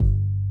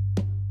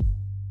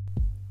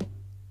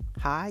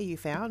Hi, you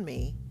found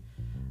me.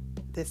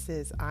 This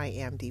is I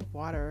Am Deep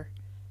Water,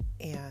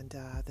 and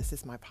this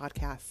is my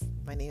podcast.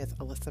 My name is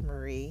Alyssa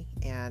Marie,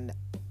 and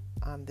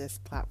on this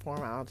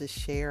platform, I'll just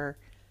share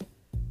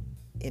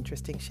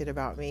interesting shit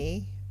about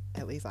me.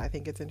 At least I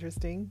think it's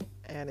interesting,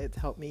 and it's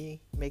helped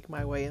me make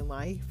my way in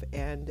life.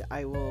 And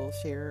I will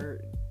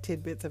share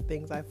tidbits of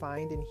things I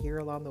find and hear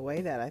along the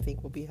way that I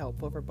think will be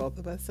helpful for both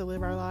of us to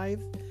live our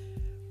lives.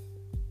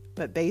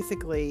 But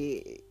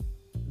basically,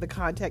 the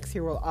context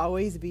here will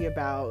always be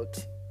about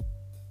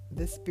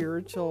the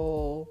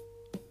spiritual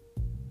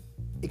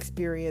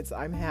experience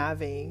I'm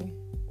having,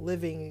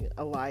 living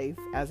a life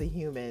as a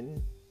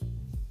human,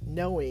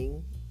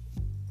 knowing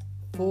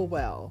full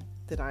well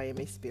that I am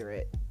a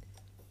spirit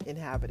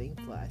inhabiting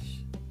flesh,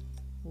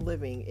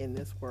 living in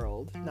this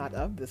world, not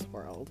of this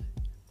world,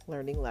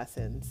 learning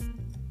lessons,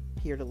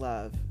 here to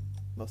love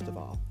most of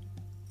all.